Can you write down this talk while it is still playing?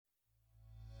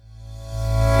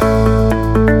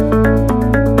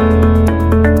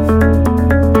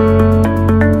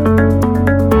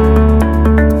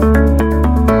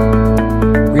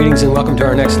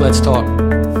Let's Talk.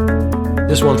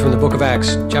 This one from the book of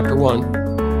Acts, chapter 1.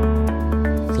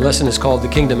 The lesson is called The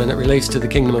Kingdom, and it relates to the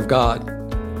kingdom of God.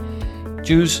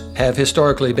 Jews have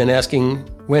historically been asking,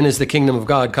 when is the kingdom of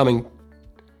God coming?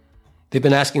 They've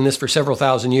been asking this for several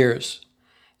thousand years.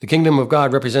 The kingdom of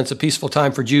God represents a peaceful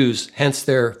time for Jews, hence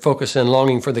their focus and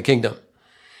longing for the kingdom.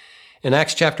 In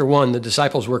Acts chapter 1, the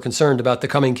disciples were concerned about the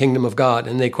coming kingdom of God,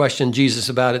 and they questioned Jesus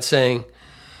about it, saying,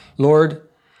 Lord,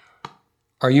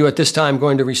 are you at this time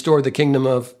going to restore the kingdom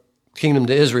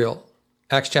to Israel?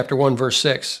 Acts chapter 1, verse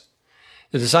 6.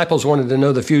 The disciples wanted to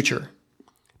know the future.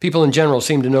 People in general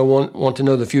seem to want to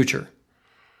know the future.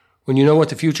 When you know what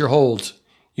the future holds,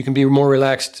 you can be more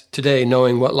relaxed today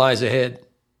knowing what lies ahead.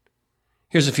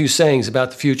 Here's a few sayings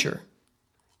about the future.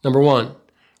 Number 1,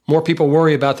 more people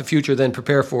worry about the future than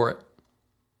prepare for it.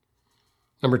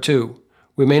 Number 2,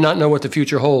 we may not know what the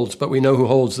future holds, but we know who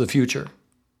holds the future.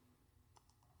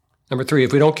 Number 3,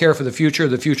 if we don't care for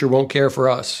the future won't care for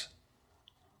us.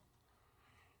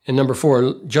 And number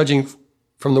 4, judging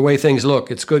from the way things look,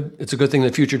 it's a good thing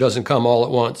the future doesn't come all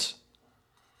at once.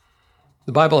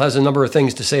 The Bible has a number of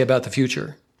things to say about the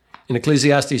future. In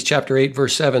Ecclesiastes chapter 8,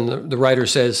 verse 7, the writer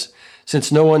says, since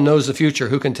no one knows the future,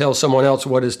 who can tell someone else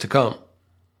what is to come?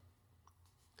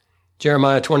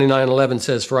 Jeremiah 29:11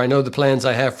 says, for I know the plans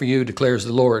I have for you, declares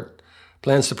the Lord,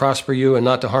 plans to prosper you and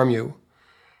not to harm you,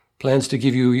 plans to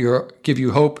give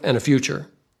you hope and a future.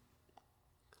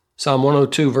 Psalm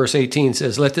 102, verse 18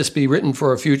 says, let this be written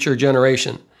for a future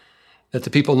generation, that the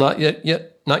people not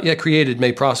yet created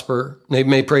may prosper,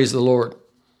 may praise the Lord.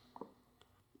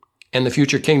 And the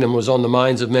future kingdom was on the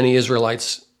minds of many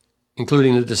Israelites,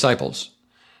 including the disciples.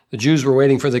 The Jews were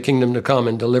waiting for the kingdom to come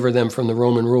and deliver them from the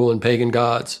Roman rule and pagan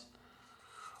gods.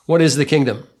 What is the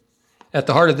kingdom? At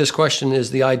the heart of this question is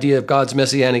the idea of God's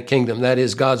messianic kingdom, that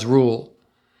is, God's rule.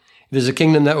 It is a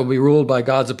kingdom that will be ruled by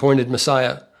God's appointed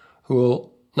Messiah, who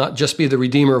will not just be the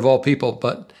Redeemer of all people,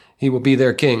 but he will be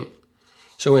their king.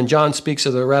 So when John speaks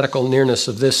of the radical nearness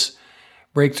of this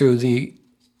breakthrough, the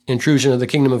intrusion of the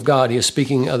kingdom of God, he is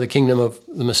speaking of the kingdom of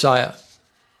the Messiah.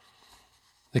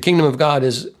 The kingdom of God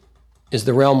is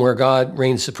the realm where God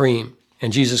reigns supreme,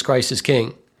 and Jesus Christ is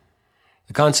king.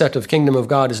 The concept of kingdom of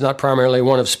God is not primarily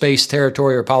one of space,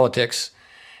 territory, or politics,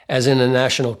 as in a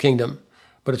national kingdom,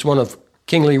 but it's one of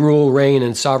kingly rule, reign,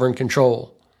 and sovereign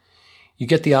control. You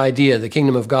get the idea. The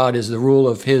kingdom of God is the rule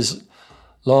of his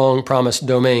long-promised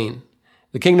domain.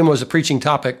 The kingdom was a preaching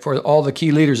topic for all the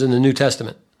key leaders in the New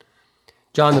Testament.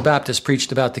 John the Baptist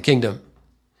preached about the kingdom.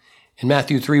 In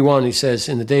Matthew 3:1, he says,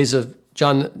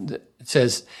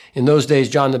 in those days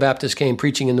John the Baptist came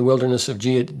preaching in the wilderness of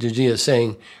Judea,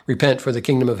 saying, repent, for the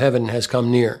kingdom of heaven has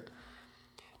come near.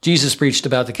 Jesus preached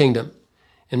about the kingdom.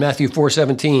 In Matthew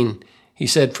 4:17, he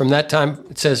said, from that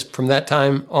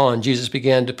time on, Jesus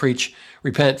began to preach,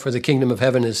 repent, for the kingdom of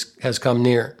heaven has come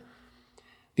near.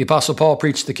 The Apostle Paul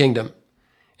preached the kingdom.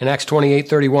 In Acts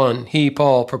 28:31, he,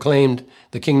 Paul, proclaimed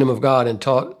the kingdom of God and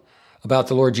taught about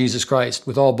the Lord Jesus Christ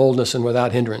with all boldness and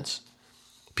without hindrance.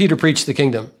 Peter preached the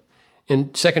kingdom.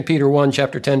 In 2 Peter 1,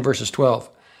 chapter 10, verses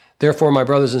 12, therefore, my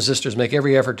brothers and sisters, make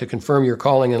every effort to confirm your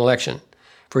calling and election.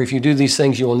 For if you do these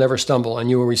things, you will never stumble, and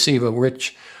you will receive a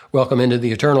rich welcome into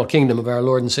the eternal kingdom of our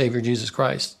Lord and Savior, Jesus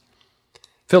Christ.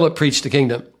 Philip preached the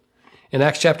kingdom. In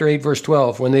Acts chapter 8, verse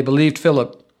 12, when they believed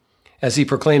Philip, as he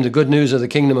proclaimed the good news of the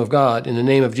kingdom of God in the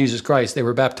name of Jesus Christ, they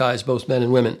were baptized, both men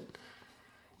and women.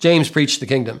 James preached the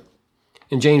kingdom.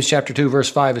 In James chapter 2, verse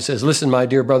 5, it says, listen, my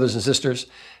dear brothers and sisters,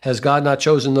 has God not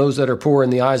chosen those that are poor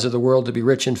in the eyes of the world to be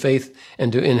rich in faith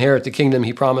and to inherit the kingdom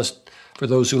he promised for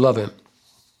those who love him?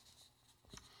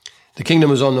 The kingdom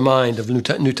was on the mind of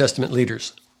New Testament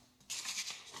leaders.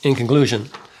 In conclusion,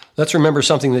 let's remember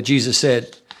something that Jesus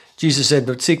said. Jesus said,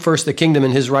 but seek first the kingdom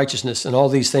and his righteousness, and all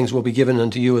these things will be given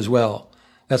unto you as well.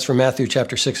 That's from Matthew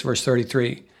chapter 6, verse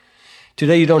 33.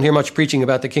 Today you don't hear much preaching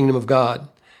about the kingdom of God.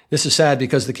 This is sad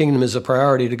because the kingdom is a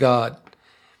priority to God.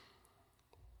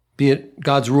 Be it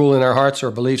God's rule in our hearts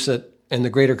or beliefs in the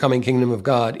greater coming kingdom of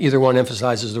God, either one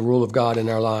emphasizes the rule of God in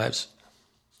our lives.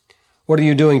 What are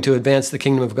you doing to advance the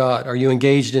kingdom of God? Are you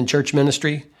engaged in church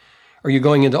ministry? Are you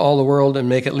going into all the world and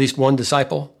make at least one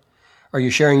disciple? Are you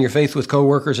sharing your faith with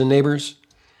co-workers and neighbors?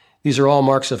 These are all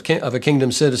marks of a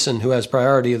kingdom citizen who has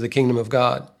priority of the kingdom of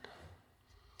God.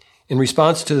 In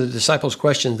response to the disciples'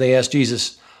 questions, they asked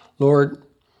Jesus, Lord,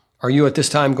 are you at this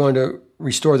time going to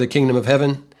restore the kingdom of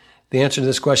heaven? The answer to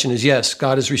this question is yes.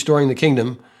 God is restoring the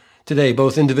kingdom today,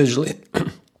 both individually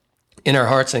in our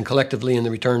hearts and collectively in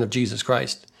the return of Jesus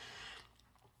Christ.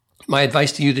 My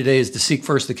advice to you today is to seek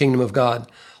first the kingdom of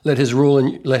God. Let him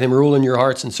rule in your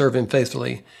hearts and serve him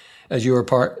faithfully, as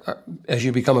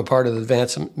you become a part of the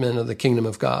advancement of the kingdom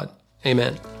of God.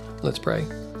 Amen. Let's pray.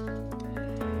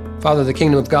 Father, the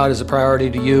kingdom of God is a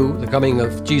priority to you, the coming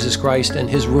of Jesus Christ and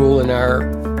his rule in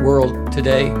our world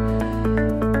today.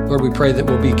 Lord, we pray that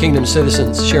we'll be kingdom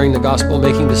citizens, sharing the gospel,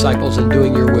 making disciples, and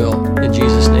doing your will. In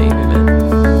Jesus' name, amen.